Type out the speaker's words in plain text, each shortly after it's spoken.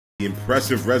The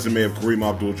impressive resume of Kareem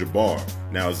Abdul-Jabbar.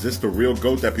 Now, is this the real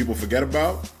GOAT that people forget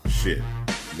about? Shit.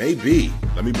 Maybe.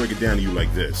 Let me break it down to you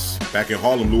like this. Back in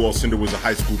Harlem, Lou Alcindor was a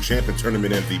high school champ and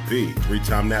tournament MVP,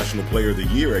 3-time National Player of the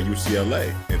Year at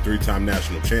UCLA, and 3-time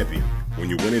national champion. When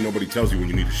you're winning, nobody tells you when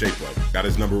you need to shape up. Got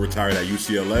his number retired at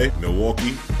UCLA,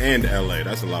 Milwaukee, and LA.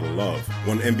 That's a lot of love.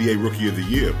 Won NBA Rookie of the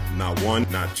Year. Not one,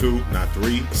 not two, not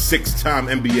three. A 6-time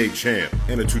NBA champ.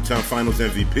 And a 2-time Finals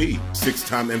MVP.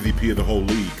 6-time MVP of the whole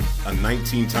league. A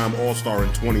 19-time All-Star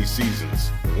in 20 seasons.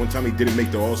 One time he didn't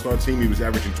make the All-Star team, he was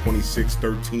averaging 26,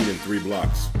 13, and 3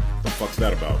 blocks. The fuck's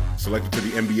that about? Selected to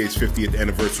the NBA's 50th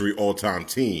anniversary all-time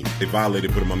team. They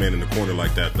violated putting my man in the corner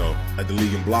like that, though. Led the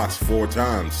league in blocks 4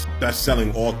 times.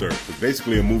 Best-selling author. Was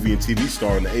basically a movie and TV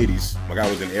star in the 80s. My guy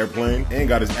was in Airplane and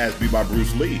got his ass beat by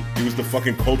Bruce Lee. He was the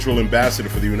fucking cultural ambassador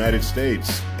for the United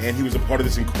States. And he was a part of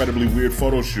this incredibly weird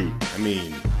photo shoot. I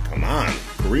mean, come on.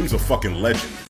 Kareem's a fucking legend.